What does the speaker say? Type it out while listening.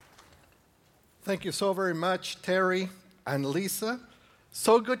Thank you so very much, Terry and Lisa.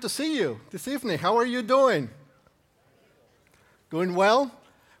 So good to see you this evening. How are you doing? Doing well?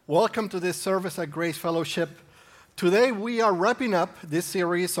 Welcome to this service at Grace Fellowship. Today we are wrapping up this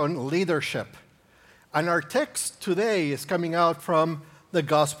series on leadership. And our text today is coming out from the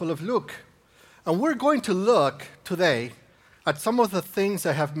Gospel of Luke. And we're going to look today at some of the things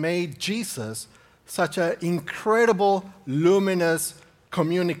that have made Jesus such an incredible, luminous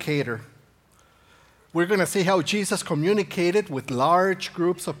communicator. We're going to see how Jesus communicated with large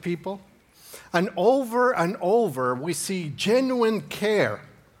groups of people. And over, we see genuine care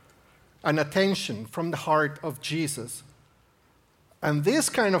and attention from the heart of Jesus. And this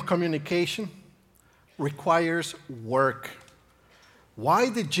kind of communication requires work. Why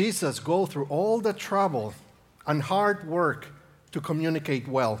did Jesus go through all the trouble and hard work to communicate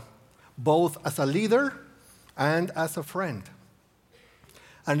well, both as a leader and as a friend?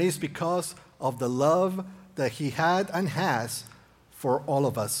 And it's because of the love that he had and has for all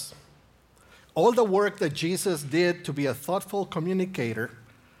of us. All the work that Jesus did to be a thoughtful communicator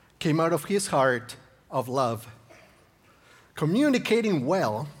came out of his heart of love. Communicating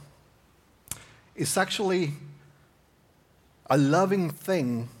well is actually a loving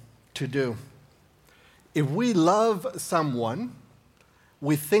thing to do. If we love someone,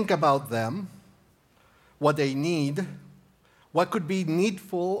 we think about them, what they need, what could be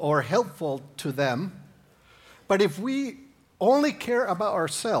needful or helpful to them. But if we only care about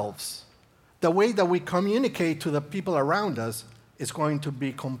ourselves, the way that we communicate to the people around us is going to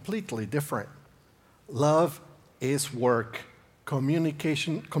be completely different. Love is work.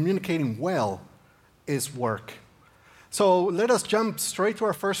 Communicating well is work. So let us jump straight to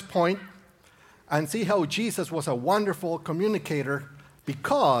our first point and see how Jesus was a wonderful communicator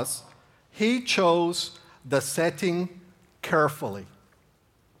because he chose the setting carefully.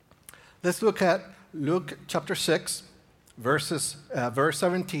 Let's look at Luke chapter 6, verse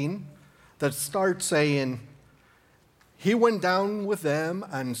 17, that starts saying, "He went down with them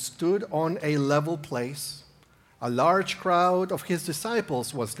and stood on a level place. A large crowd of his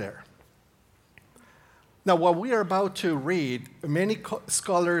disciples was there." Now, what we are about to read, many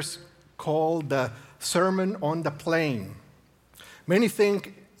scholars call the Sermon on the Plain. Many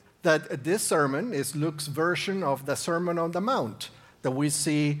think that this sermon is Luke's version of the Sermon on the Mount that we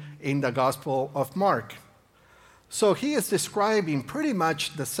see in the Gospel of Mark. So he is describing pretty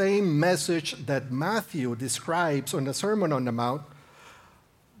much the same message that Matthew describes on the Sermon on the Mount,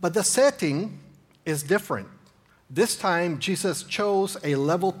 but the setting is different. This time, Jesus chose a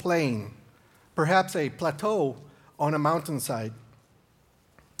level plain, perhaps a plateau on a mountainside.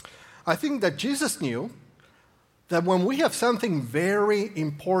 I think that Jesus knew that when we have something very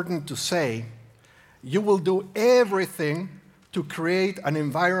important to say, you will do everything to create an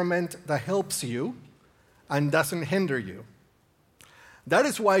environment that helps you and doesn't hinder you. That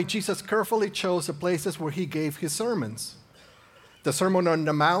is why Jesus carefully chose the places where he gave his sermons. The Sermon on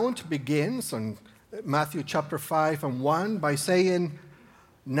the Mount begins on Matthew chapter 5 and 1 by saying,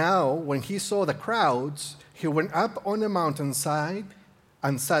 "Now, when he saw the crowds, he went up on the mountainside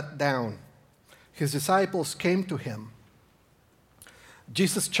and sat down. His disciples came to him."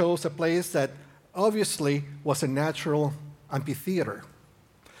 Jesus chose a place that obviously was a natural amphitheater.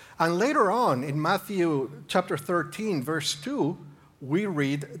 And later on in Matthew chapter 13, verse 2, we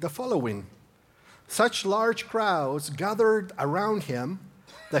read the following: "Such large crowds gathered around him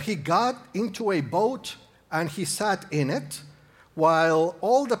that he got into a boat and he sat in it, while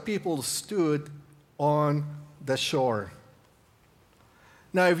all the people stood on the shore."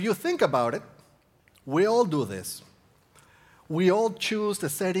 Now, if you think about it, we all do this. We all choose the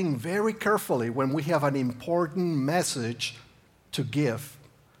setting very carefully when we have an important message to give.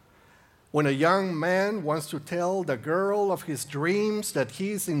 When a young man wants to tell the girl of his dreams that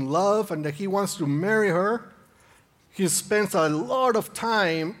he's in love and that he wants to marry her, he spends a lot of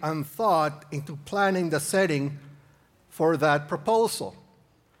time and thought into planning the setting for that proposal.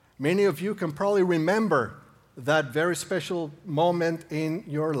 Many of you can probably remember that very special moment in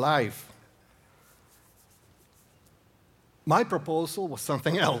your life. My proposal was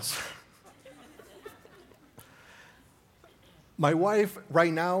something else. My wife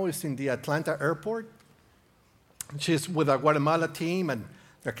right now is in the Atlanta airport. She's with a Guatemala team, and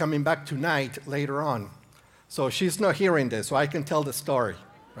they're coming back tonight later on. So she's not hearing this, so I can tell the story,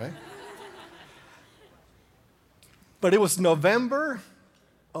 right? But it was November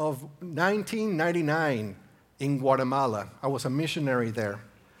of 1999 in Guatemala. I was a missionary there.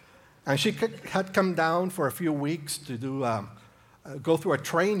 And she had come down for a few weeks to go through a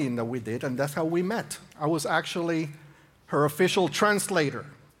training that we did, and that's how we met. I was actually her official translator,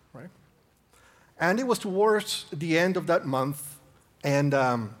 right? And it was towards the end of that month, and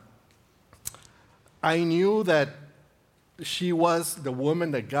I knew that she was the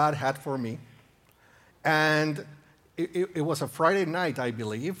woman that God had for me. And it was a Friday night, I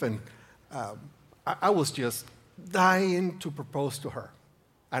believe, and I was just dying to propose to her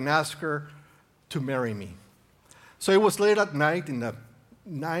and ask her to marry me. So it was late at night in a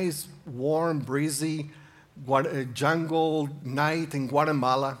nice, warm, breezy jungle night in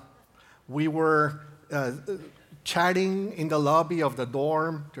Guatemala. We were chatting in the lobby of the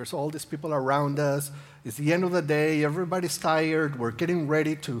dorm. There's all these people around us. It's the end of the day. Everybody's tired. We're getting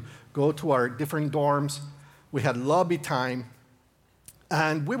ready to go to our different dorms. We had lobby time.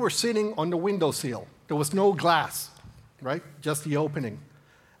 And we were sitting on the windowsill. There was no glass, right? Just the opening.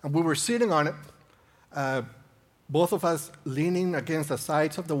 And we were sitting on it, both of us leaning against the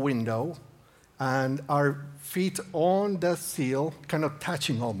sides of the window, and our feet on the sill, kind of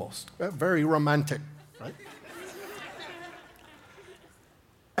touching almost. Very romantic, right?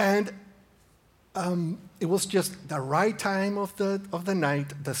 And it was just the right time of the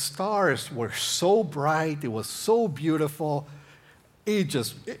night. The stars were so bright. It was so beautiful. It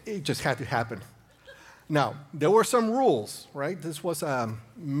just had to happen. Now, there were some rules, right? This was a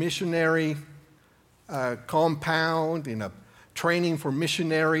missionary compound, training for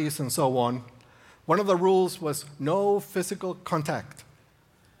missionaries and so on. One of the rules was no physical contact,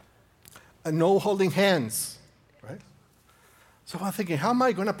 no holding hands, right? So I'm thinking, how am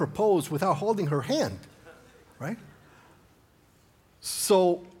I going to propose without holding her hand, right?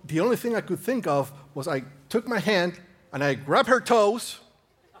 So the only thing I could think of was I took my hand and I grabbed her toes,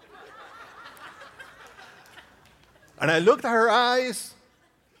 and I looked at her eyes,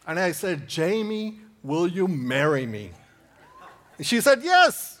 and I said, "Jamie, will you marry me?" And she said,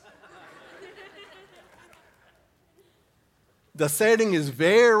 "Yes." The setting is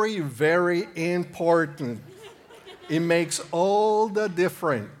very, very important. It makes all the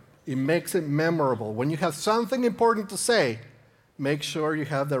difference. It makes it memorable. When you have something important to say, make sure you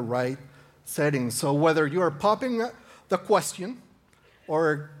have the right setting. So whether you are popping the question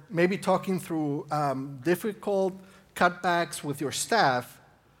or maybe talking through difficult cutbacks with your staff,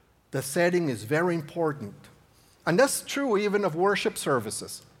 the setting is very important. And that's true even of worship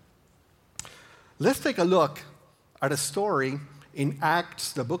services. Let's take a look at a story in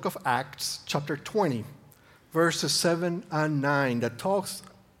Acts, the book of Acts, chapter 20, verses 7 and 9, that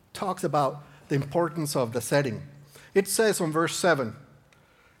talks about the importance of the setting. It says on verse 7,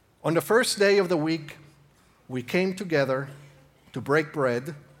 "On the first day of the week, we came together to break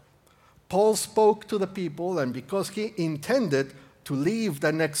bread. Paul spoke to the people, and because he intended to leave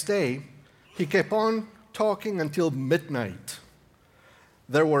the next day, he kept on talking until midnight.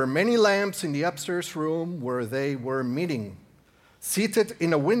 There were many lamps in the upstairs room where they were meeting. Seated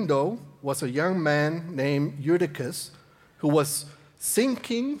in a window was a young man named Eutychus, who was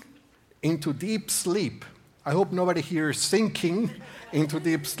sinking into deep sleep." I hope nobody here is sinking into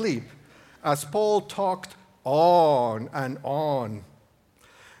deep sleep, as Paul talked on and on.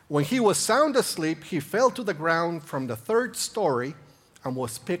 When he was sound asleep, he fell to the ground from the third story and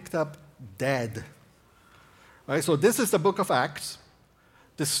was picked up dead. All right, so this is the book of Acts,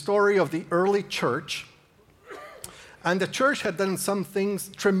 the story of the early church. And the church had done some things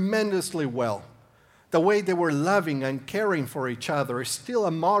tremendously well. The way they were loving and caring for each other is still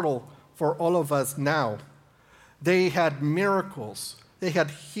a model for all of us now. They had miracles. They had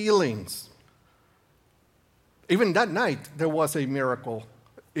healings. Even that night, there was a miracle.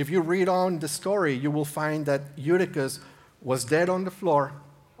 If you read on the story, you will find that Eutychus was dead on the floor,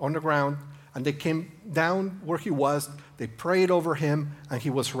 on the ground, and they came down where he was, they prayed over him, and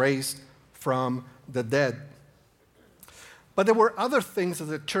he was raised from the dead. But there were other things that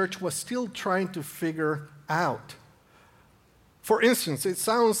the church was still trying to figure out. For instance, it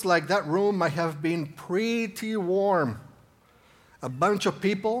sounds like that room might have been pretty warm. A bunch of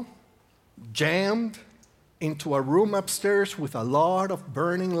people jammed into a room upstairs with a lot of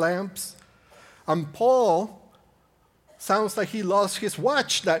burning lamps. And Paul sounds like he lost his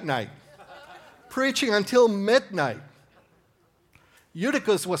watch that night, preaching until midnight.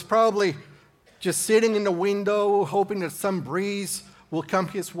 Eutychus was probably just sitting in the window, hoping that some breeze will come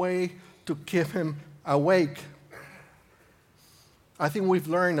his way to keep him awake. I think we've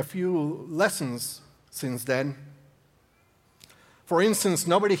learned a few lessons since then. For instance,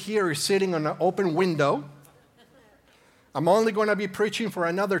 nobody here is sitting on an open window. I'm only going to be preaching for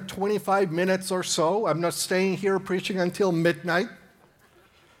another 25 minutes or so. I'm not staying here preaching until midnight.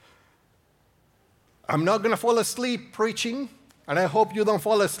 I'm not going to fall asleep preaching, and I hope you don't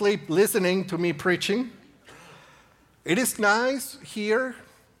fall asleep listening to me preaching. It is nice here.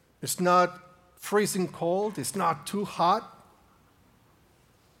 It's not freezing cold. It's not too hot.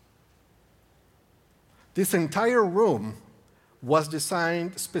 This entire room was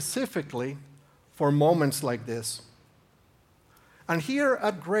designed specifically for moments like this. And here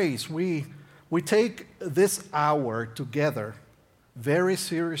at Grace, we take this hour together very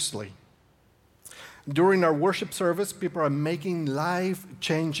seriously. During our worship service, people are making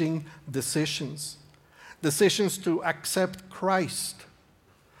life-changing decisions. Decisions to accept Christ.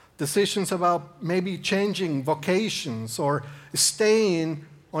 Decisions about maybe changing vocations or staying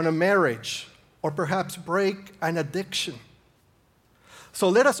on a marriage or perhaps break an addiction. So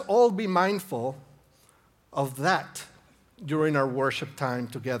let us all be mindful of that during our worship time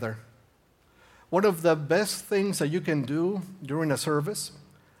together. One of the best things that you can do during a service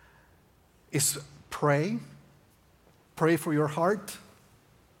is pray. Pray for your heart.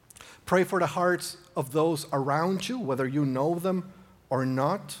 Pray for the hearts of those around you, whether you know them or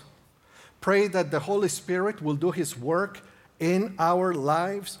not. Pray that the Holy Spirit will do His work in our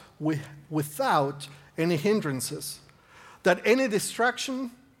lives without any hindrances. That any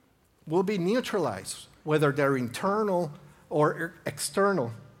distraction will be neutralized, whether they're internal or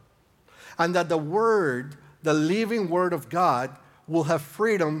external. And that the Word, the living Word of God, will have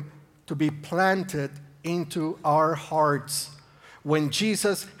freedom to be planted into our hearts. When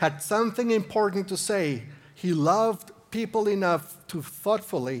Jesus had something important to say, He loved people enough to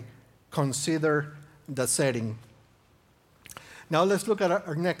thoughtfully consider the setting. Now let's look at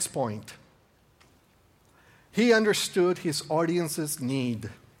our next point. He understood His audience's need.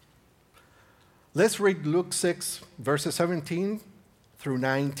 Let's read Luke 6, verses 17 through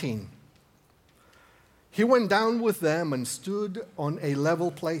 19. He went down with them and stood on a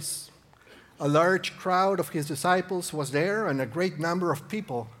level place. A large crowd of His disciples was there, and a great number of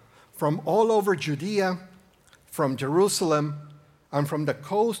people from all over Judea, from Jerusalem, and from the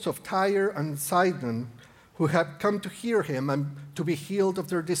coast of Tyre and Sidon, who had come to hear Him and to be healed of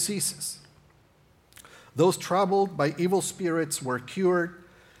their diseases. Those troubled by evil spirits were cured,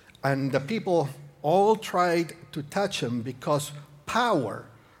 and the people all tried to touch Him because power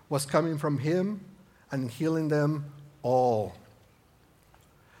was coming from Him and healing them all.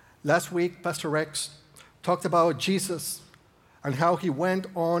 Last week, Pastor Rex talked about Jesus and how He went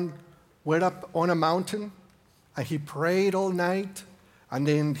up on a mountain and He prayed all night, and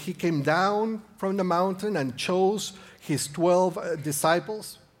then He came down from the mountain and chose His 12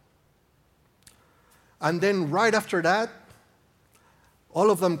 disciples. And then right after that, all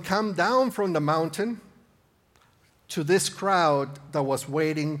of them come down from the mountain to this crowd that was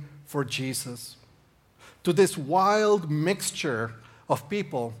waiting for Jesus, to this wild mixture of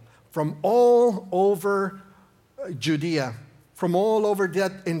people from all over Judea, from all over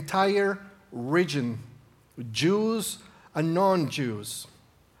that entire region, Jews and non-Jews.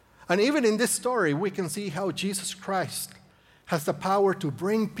 And even in this story, we can see how Jesus Christ has the power to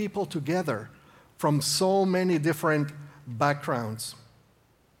bring people together from so many different backgrounds.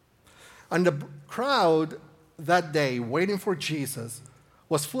 And the crowd that day waiting for Jesus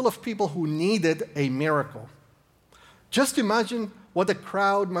was full of people who needed a miracle. Just imagine what the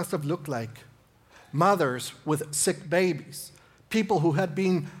crowd must have looked like. Mothers with sick babies, people who had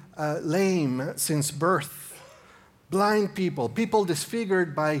been lame since birth, blind people, people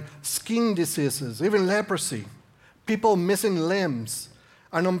disfigured by skin diseases, even leprosy, people missing limbs.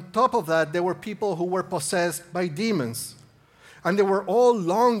 And on top of that, there were people who were possessed by demons. And they were all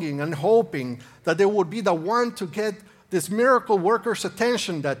longing and hoping that they would be the one to get this miracle worker's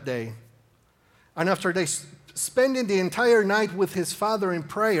attention that day. And after spending the entire night with His Father in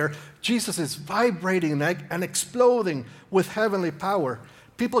prayer, Jesus is vibrating and exploding with heavenly power.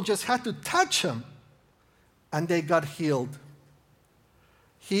 People just had to touch Him, and they got healed.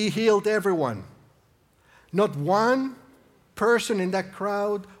 He healed everyone. Not one person in that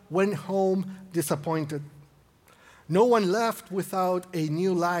crowd went home disappointed. No one left without a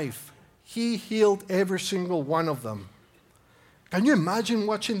new life. He healed every single one of them. Can you imagine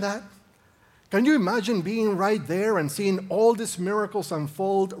watching that? Can you imagine being right there and seeing all these miracles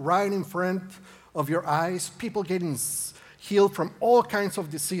unfold right in front of your eyes? People getting healed from all kinds of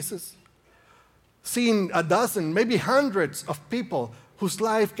diseases. Seeing a dozen, maybe hundreds of people whose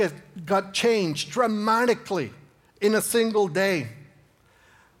life got changed dramatically in a single day.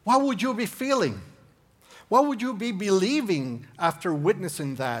 What would you be feeling? What would you be believing after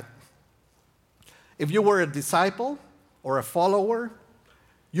witnessing that? If you were a disciple or a follower,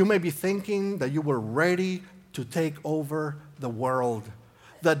 you may be thinking that you were ready to take over the world,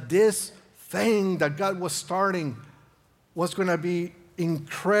 that this thing that God was starting was going to be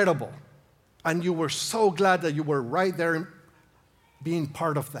incredible, and you were so glad that you were right there being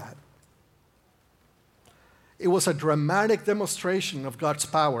part of that. It was a dramatic demonstration of God's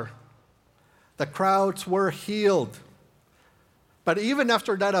power. The crowds were healed. But even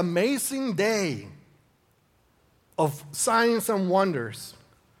after that amazing day of signs and wonders,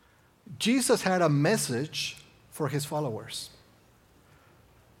 Jesus had a message for his followers.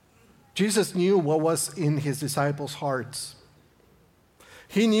 Jesus knew what was in his disciples' hearts.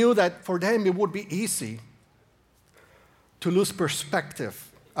 He knew that for them it would be easy to lose perspective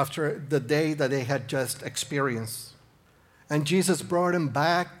after the day that they had just experienced. And Jesus brought them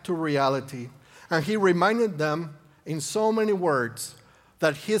back to reality. And he reminded them in so many words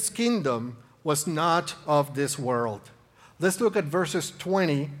that his kingdom was not of this world. Let's look at verses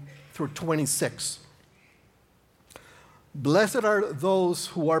 20 through 26. Blessed are those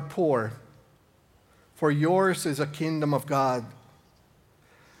who are poor, for yours is the kingdom of God.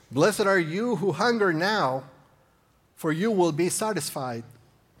 Blessed are you who hunger now, for you will be satisfied.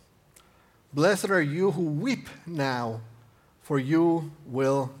 Blessed are you who weep now, for you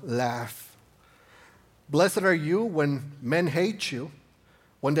will laugh. Blessed are you when men hate you,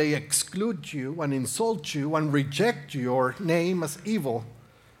 when they exclude you and insult you and reject your name as evil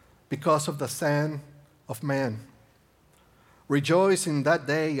because of the Son of Man. Rejoice in that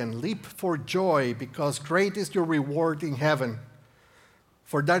day and leap for joy, because great is your reward in heaven.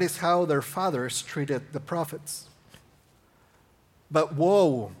 For that is how their fathers treated the prophets. But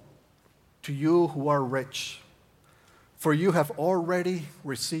woe to you who are rich, for you have already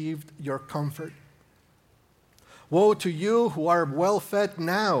received your comfort. Woe to you who are well fed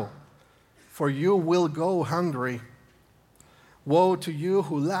now, for you will go hungry. Woe to you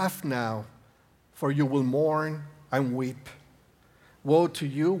who laugh now, for you will mourn and weep. Woe to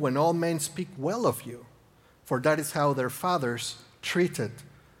you when all men speak well of you, for that is how their fathers treated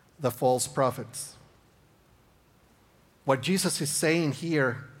the false prophets. What Jesus is saying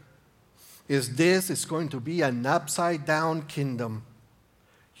here is this is going to be an upside-down kingdom.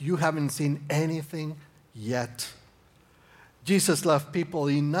 You haven't seen anything yet. Jesus loved people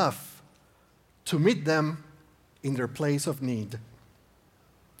enough to meet them in their place of need.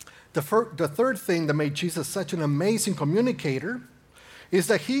 The third thing that made Jesus such an amazing communicator is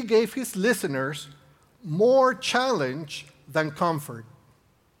that he gave his listeners more challenge than comfort.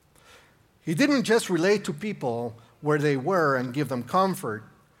 He didn't just relate to people where they were and give them comfort.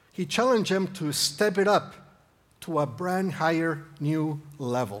 He challenged them to step it up to a brand higher new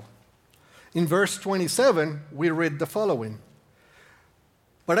level. In verse 27, we read the following.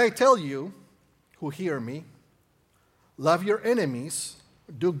 But I tell you who hear me, love your enemies,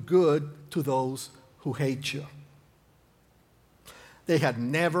 do good to those who hate you. They had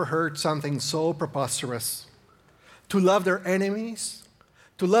never heard something so preposterous. To love their enemies,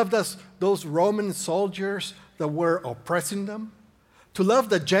 to love those Roman soldiers that were oppressing them, to love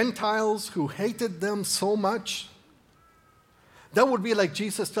the Gentiles who hated them so much. That would be like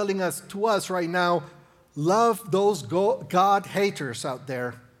Jesus telling us to us right now, love those God haters out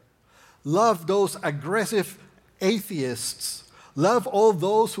there. Love those aggressive atheists. Love all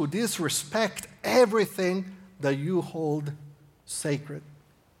those who disrespect everything that you hold sacred.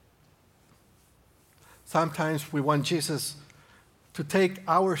 Sometimes we want Jesus to take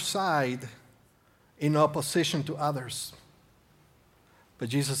our side in opposition to others. But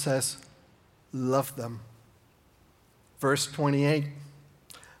Jesus says, love them. Verse 28,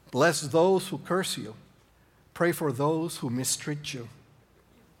 bless those who curse you. Pray for those who mistreat you.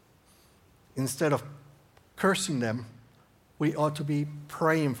 Instead of cursing them, we ought to be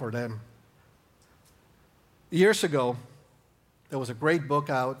praying for them. Years ago, there was a great book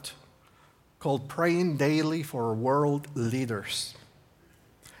out called Praying Daily for World Leaders.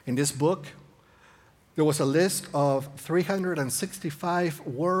 In this book, there was a list of 365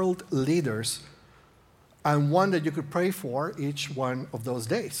 world leaders and one that you could pray for each one of those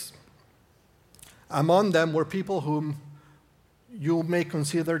days. Among them were people whom you may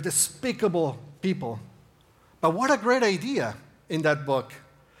consider despicable people. But what a great idea in that book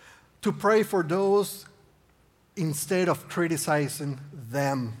to pray for those instead of criticizing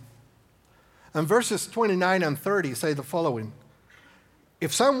them. And verses 29 and 30 say the following.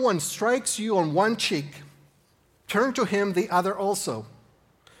 If someone strikes you on one cheek, turn to him the other also.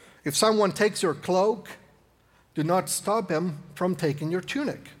 If someone takes your cloak, do not stop him from taking your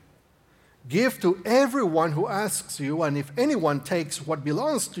tunic. Give to everyone who asks you, and if anyone takes what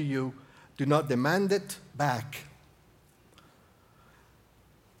belongs to you, do not demand it back.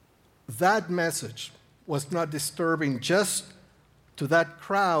 That message was not disturbing just to that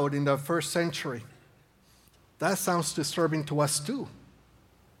crowd in the first century. That sounds disturbing to us too.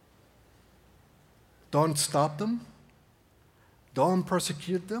 Don't stop them. Don't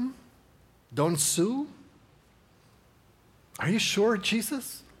persecute them. Don't sue. Are you sure,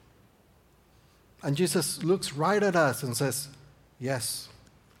 Jesus? And Jesus looks right at us and says, yes,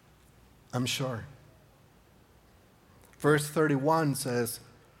 I'm sure. Verse 31 says,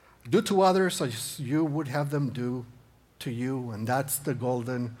 do to others as you would have them do to you. And that's the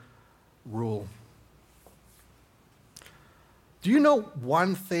golden rule. Do you know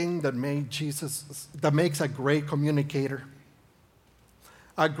one thing that makes a great communicator?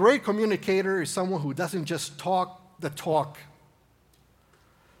 A great communicator is someone who doesn't just talk the talk,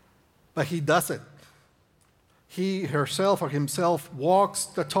 but he does it. He, herself, or himself walks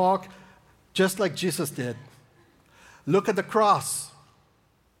the talk just like Jesus did. Look at the cross.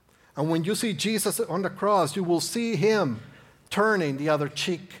 And when you see Jesus on the cross, you will see him turning the other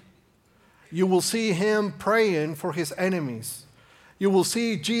cheek. You will see him praying for his enemies. You will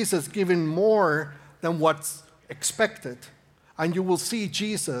see Jesus giving more than what's expected. And you will see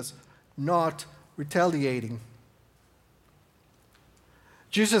Jesus not retaliating.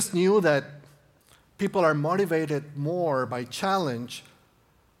 Jesus knew that people are motivated more by challenge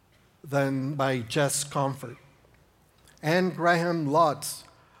than by just comfort. Anne Graham Lotz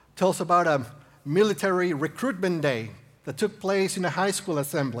tells about a military recruitment day that took place in a high school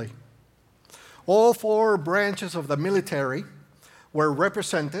assembly. All 4 branches of the military were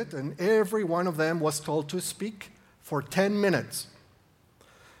represented, and every one of them was told to speak for 10 minutes.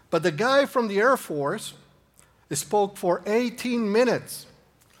 But the guy from the Air Force spoke for 18 minutes.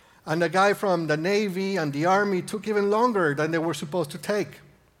 And the guy from the Navy and the Army took even longer than they were supposed to take.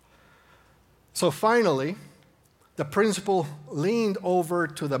 So finally, the principal leaned over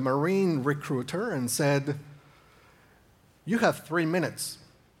to the Marine recruiter and said, you have 3 minutes.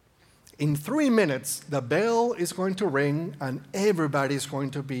 In 3 minutes, the bell is going to ring and everybody is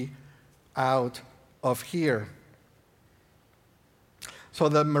going to be out of here. So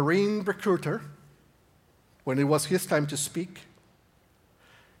the Marine recruiter, when it was his time to speak,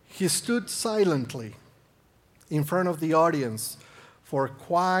 he stood silently in front of the audience for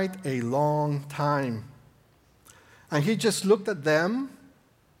quite a long time. And he just looked at them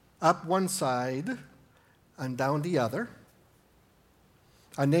up one side and down the other.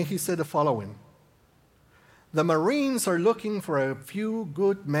 And then he said the following: the Marines are looking for a few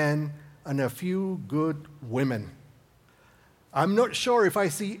good men and a few good women. I'm not sure if I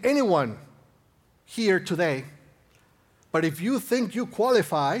see anyone here today, but if you think you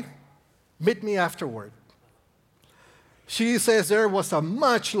qualify, meet me afterward. She says there was a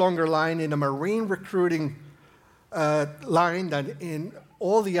much longer line in the Marine recruiting line than in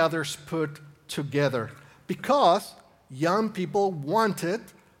all the others put together, because young people wanted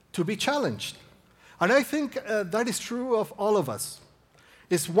to be challenged. And I think that is true of all of us.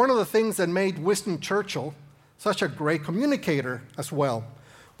 It's one of the things that made Winston Churchill such a great communicator as well,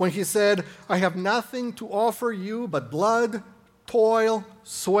 when he said, I have nothing to offer you but blood, toil,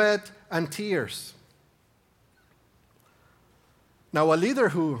 sweat, and tears. Now, a leader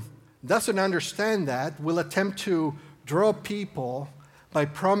who doesn't understand that will attempt to draw people by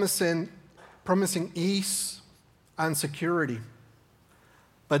promising ease and security.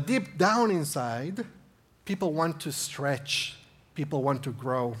 But deep down inside, people want to stretch. People want to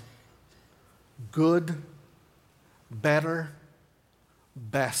grow. Good, better,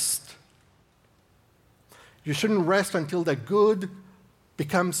 best. You shouldn't rest until the good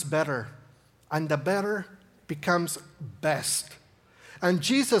becomes better and the better becomes best. And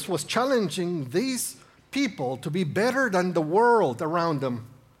Jesus was challenging these people to be better than the world around them,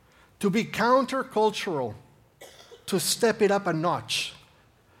 to be countercultural, to step it up a notch.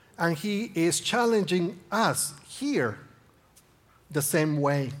 And he is challenging us here the same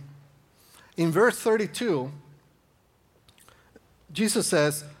way. In verse 32, Jesus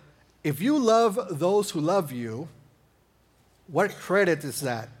says, if you love those who love you, what credit is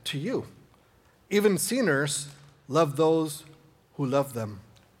that to you? Even sinners love those who love them.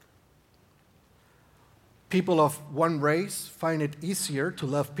 People of one race find it easier to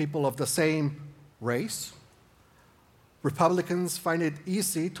love people of the same race. Republicans find it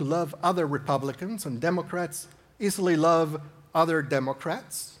easy to love other Republicans, and Democrats easily love other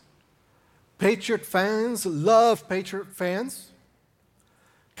Democrats. Patriot fans love Patriot fans.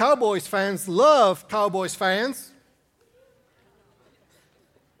 Cowboys fans love Cowboys fans.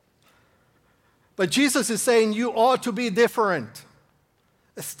 But Jesus is saying you ought to be different.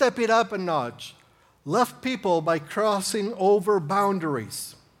 Step it up a notch. Love people by crossing over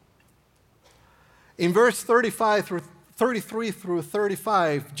boundaries. In verse 33 through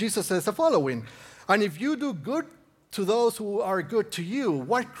 35, Jesus says the following, and if you do good to those who are good to you,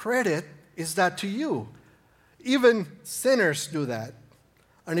 what credit is that to you? Even sinners do that.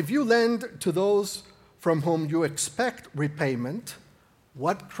 And if you lend to those from whom you expect repayment,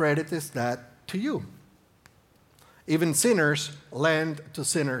 what credit is that to you? Even sinners lend to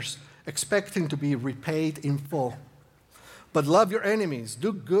sinners, expecting to be repaid in full. But love your enemies,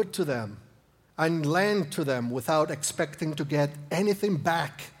 do good to them, and lend to them without expecting to get anything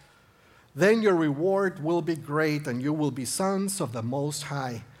back. Then your reward will be great, and you will be sons of the Most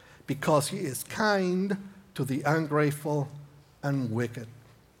High, because He is kind to the ungrateful and wicked.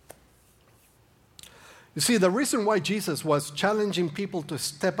 You see, the reason why Jesus was challenging people to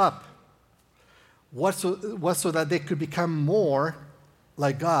step up was so that they could become more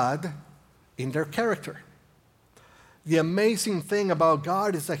like God in their character. The amazing thing about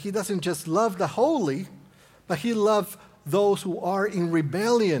God is that He doesn't just love the holy, but He loves those who are in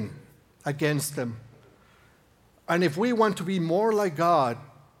rebellion against Him. And if we want to be more like God,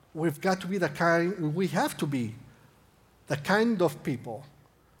 we have to be the kind of people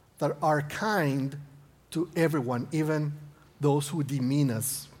that are kind to everyone, even those who demean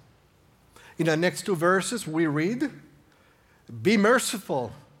us. In the next two verses, we read, "Be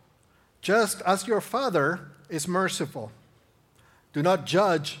merciful, just as your Father is merciful. Do not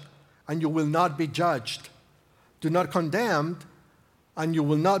judge, and you will not be judged. Do not condemn, and you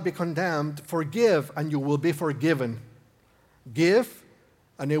will not be condemned. Forgive, and you will be forgiven. Give,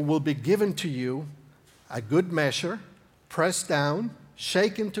 and it will be given to you, a good measure, pressed down,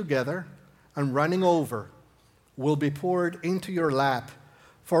 shaken together, and running over, will be poured into your lap.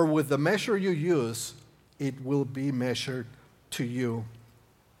 For with the measure you use, it will be measured to you."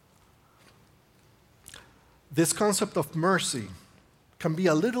 This concept of mercy can be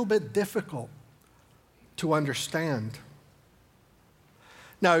a little bit difficult to understand.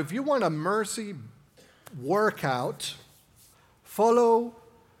 Now, if you want a mercy workout, follow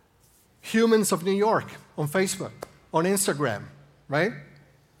Humans of New York on Facebook, on Instagram, right?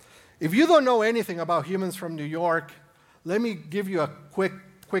 If you don't know anything about Humans from New York, let me give you a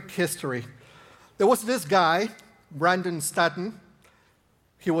quick history. There was this guy, Brandon Stanton.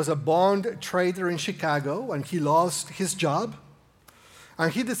 He was a bond trader in Chicago, and he lost his job.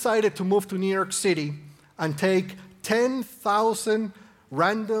 And he decided to move to New York City and take 10,000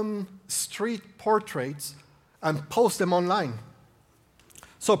 random street portraits and post them online.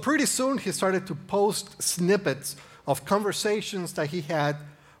 So pretty soon he started to post snippets of conversations that he had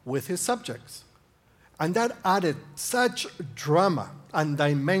with his subjects. And that added such drama and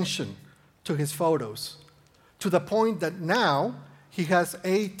dimension to his photos, to the point that now he has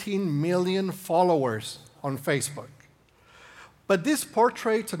 18 million followers on Facebook. But these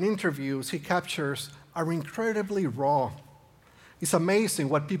portraits and interviews he captures are incredibly raw. It's amazing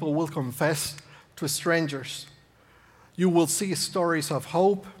what people will confess to strangers. You will see stories of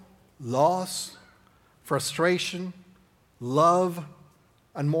hope, loss, frustration, love,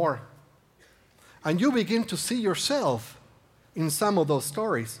 and more. And you begin to see yourself in some of those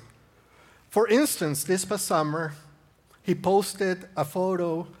stories. For instance, this past summer, he posted a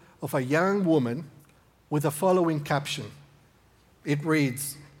photo of a young woman with the following caption. It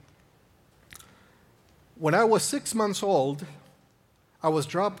reads, "When I was 6 months old, I was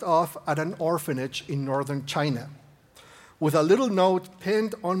dropped off at an orphanage in northern China with a little note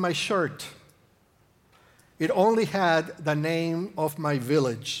pinned on my shirt. It only had the name of my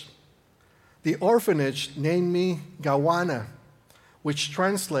village. The orphanage named me Gawana, which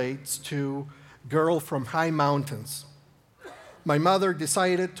translates to girl from high mountains. My mother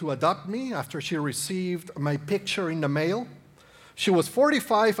decided to adopt me after she received my picture in the mail. She was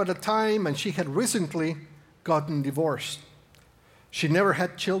 45 at the time, and she had recently gotten divorced. She never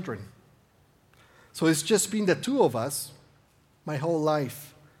had children. So it's just been the two of us my whole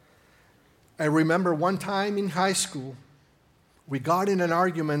life. I remember one time in high school, we got in an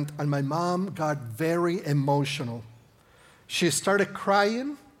argument, and my mom got very emotional. She started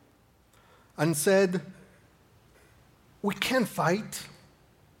crying and said, 'We can't fight.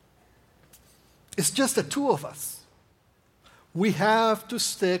 It's just the two of us. We have to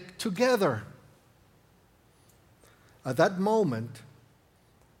stick together.' At that moment,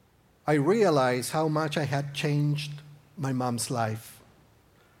 I realized how much I had changed my mom's life.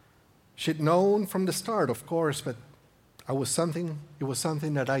 She'd known from the start, of course, but it was something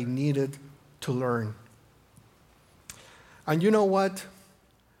that I needed to learn. And you know what?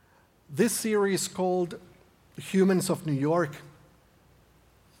 This series called Humans of New York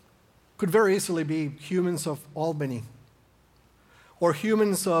could very easily be Humans of Albany or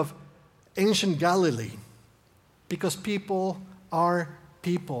Humans of ancient Galilee, because people are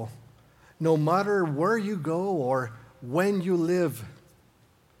people, no matter where you go or when you live.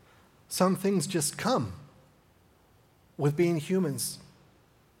 Some things just come with being humans.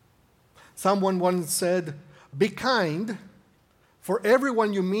 Someone once said, "Be kind, for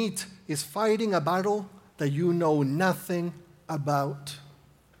everyone you meet is fighting a battle that you know nothing about."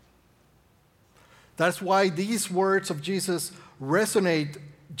 That's why these words of Jesus resonate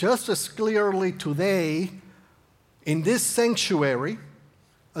just as clearly today in this sanctuary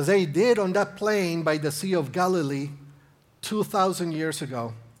as they did on that plain by the Sea of Galilee 2,000 years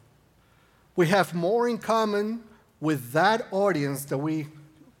ago. We have more in common with that audience than we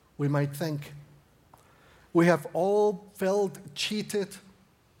might think. We have all felt cheated,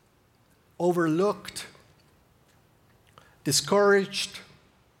 overlooked, discouraged,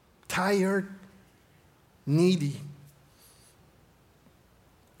 tired, needy.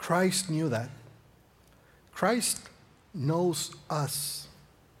 Christ knew that. Christ knows us.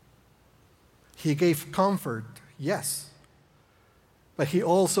 He gave comfort, yes, but he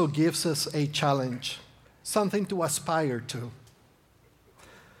also gives us a challenge, something to aspire to.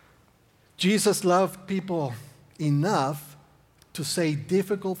 Jesus loved people enough to say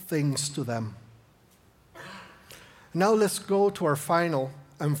difficult things to them. Now let's go to our final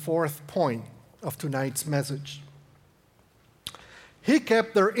and fourth point of tonight's message. He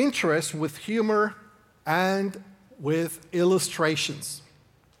kept their interest with humor and with illustrations.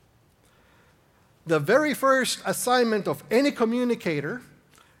 The very first assignment of any communicator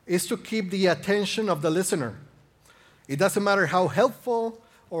is to keep the attention of the listener. It doesn't matter how helpful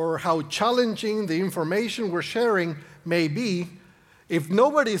or how challenging the information we're sharing may be, if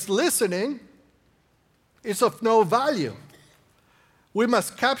nobody's listening, it's of no value. We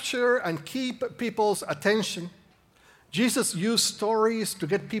must capture and keep people's attention. Jesus used stories to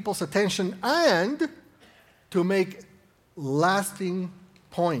get people's attention and to make lasting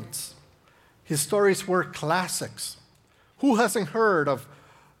points. His stories were classics. Who hasn't heard of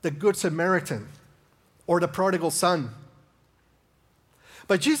the Good Samaritan or the prodigal son?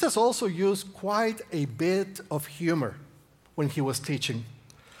 But Jesus also used quite a bit of humor when he was teaching.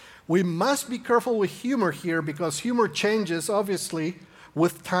 We must be careful with humor here because humor changes, obviously,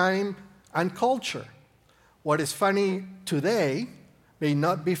 with time and culture. What is funny today may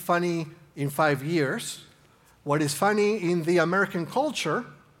not be funny in 5 years. What is funny in the American culture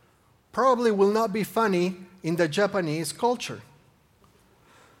probably will not be funny in the Japanese culture.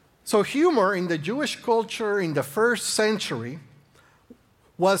 So humor in the Jewish culture in the first century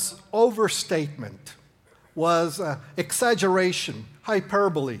was overstatement, was exaggeration,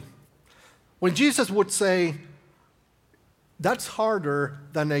 hyperbole. When Jesus would say, "That's harder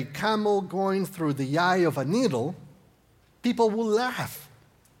than a camel going through the eye of a needle," people will laugh.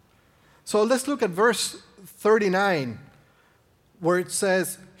 So let's look at verse 39, where it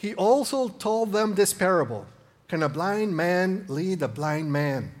says, "He also told them this parable. Can a blind man lead a blind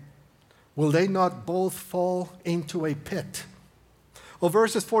man? Will they not both fall into a pit?" Or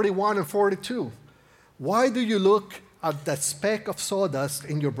verses 41 and 42. "Why do you look at the speck of sawdust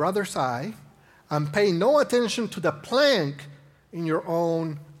in your brother's eye and pay no attention to the plank in your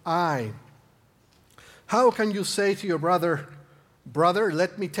own eye? How can you say to your brother, 'Brother,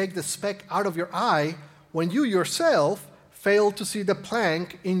 let me take the speck out of your eye,' when you yourself fail to see the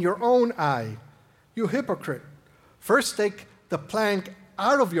plank in your own eye? You hypocrite. First take the plank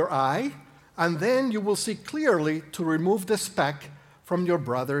out of your eye, and then you will see clearly to remove the speck from your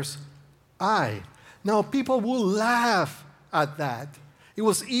brother's eye." Now, people will laugh at that. It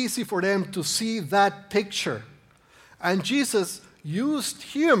was easy for them to see that picture. And Jesus used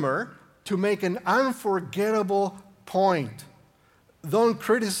humor to make an unforgettable point. Don't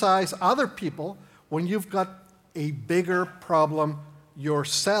criticize other people when you've got a bigger problem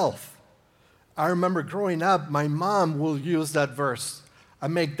yourself. I remember growing up, my mom will use that verse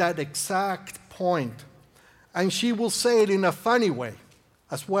and make that exact point. And she will say it in a funny way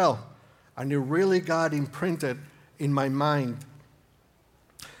as well. And it really got imprinted in my mind.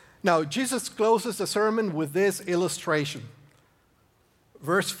 Now, Jesus closes the sermon with this illustration.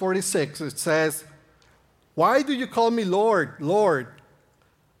 Verse 46, it says, "Why do you call me Lord, Lord,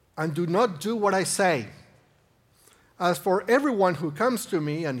 and do not do what I say? As for everyone who comes to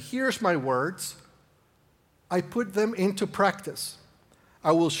me and hears my words, I put them into practice.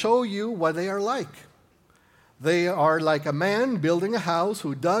 I will show you what they are like. They are like a man building a house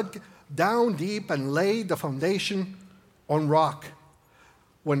who dug down deep and laid the foundation on rock.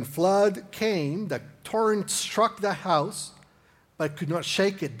 When flood came, the torrent struck the house, but could not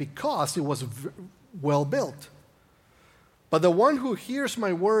shake it because it was well built. But the one who hears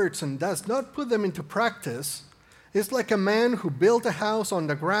my words and does not put them into practice is like a man who built a house on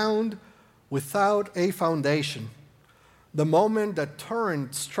the ground without a foundation. The moment the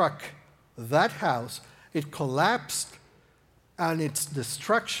torrent struck that house, it collapsed, and its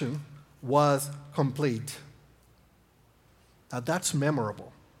destruction was complete. Now that's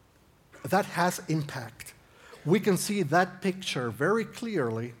memorable. That has impact. We can see that picture very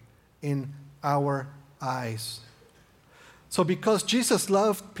clearly in our eyes. So because Jesus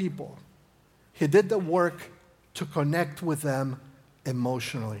loved people, he did the work to connect with them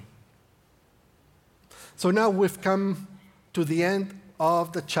emotionally. So now we've come to the end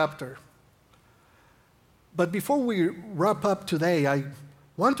of the chapter. But before we wrap up today, I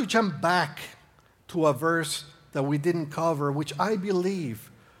want to jump back to a verse that we didn't cover, which I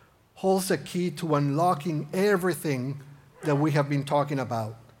believe holds the key to unlocking everything that we have been talking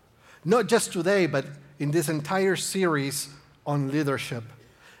about. Not just today, but in this entire series on leadership.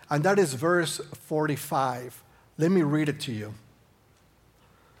 And that is verse 45. Let me read it to you.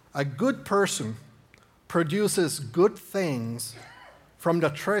 A good person produces good things from the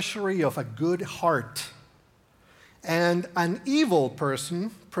treasury of a good heart, and an evil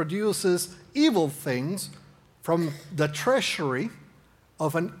person produces evil things from the treasury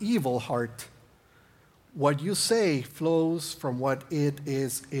of an evil heart. What you say flows from what it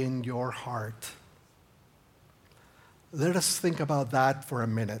is in your heart. Let us think about that for a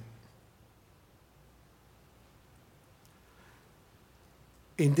minute.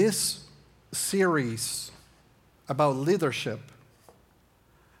 In this series about leadership,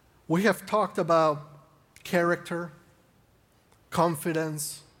 we have talked about character,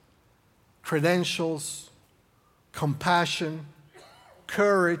 confidence, credentials, compassion,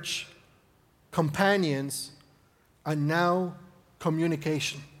 courage, companions, and now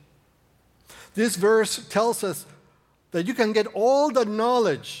communication. This verse tells us that you can get all the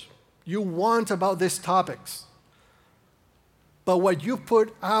knowledge you want about these topics, but what you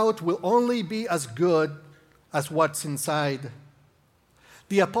put out will only be as good as what's inside.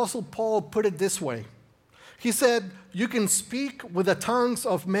 The Apostle Paul put it this way. He said, you can speak with the tongues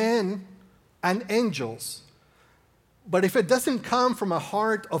of men and angels, but if it doesn't come from a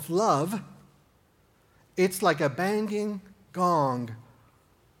heart of love, it's like a banging gong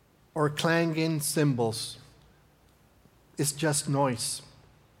or clanging cymbals. It's just noise.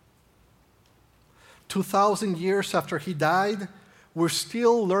 2,000 years after he died, we're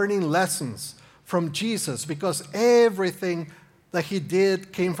still learning lessons from Jesus because everything that he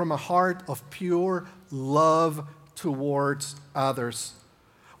did came from a heart of pure love towards others.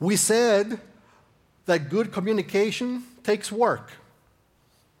 We said that good communication takes work.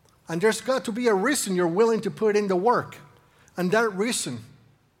 And there's got to be a reason you're willing to put in the work. And that reason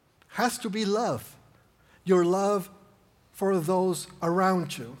has to be love. Your love for those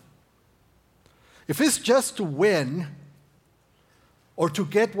around you. If it's just to win or to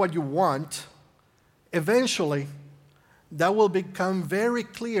get what you want, eventually that will become very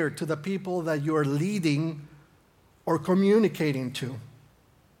clear to the people that you are leading or communicating to.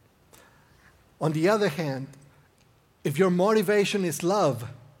 On the other hand, if your motivation is love,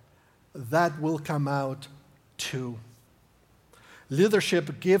 that will come out too.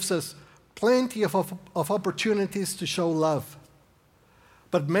 Leadership gives us plenty of opportunities to show love.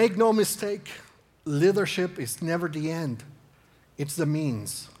 But make no mistake, leadership is never the end. It's the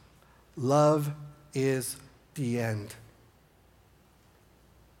means. Love is the end.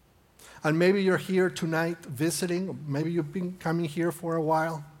 And maybe you're here tonight visiting, maybe you've been coming here for a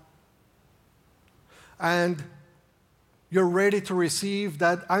while, and you're ready to receive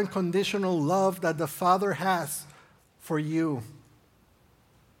that unconditional love that the Father has for you.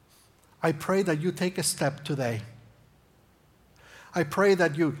 I pray that you take a step today. I pray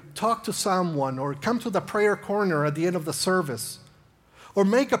that you talk to someone or come to the prayer corner at the end of the service or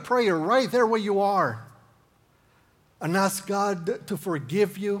make a prayer right there where you are and ask God to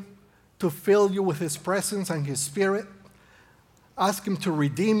forgive you, to fill you with His presence and His Spirit. Ask Him to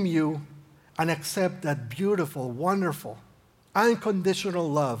redeem you and accept that beautiful, wonderful, unconditional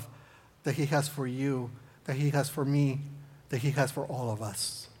love that He has for you, that He has for me, that He has for all of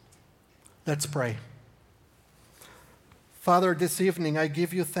us. Let's pray. Father, this evening I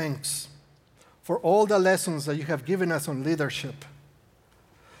give you thanks for all the lessons that you have given us on leadership.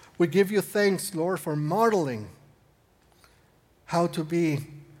 We give you thanks, Lord, for modeling how to be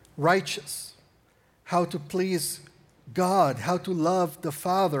righteous, how to please God, how to love the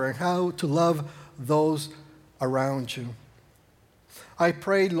Father, and how to love those around you. I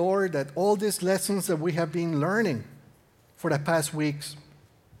pray, Lord, that all these lessons that we have been learning for the past weeks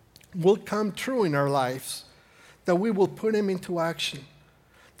will come true in our lives, that we will put them into action,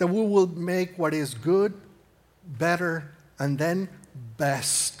 that we will make what is good, better, and then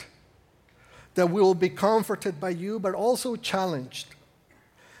best, that we will be comforted by you, but also challenged,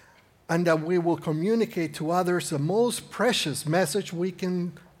 and that we will communicate to others the most precious message we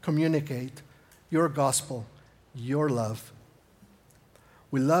can communicate your gospel, your love.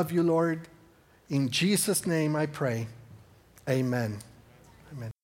 We love you, Lord. In Jesus' name I pray. Amen. Amen.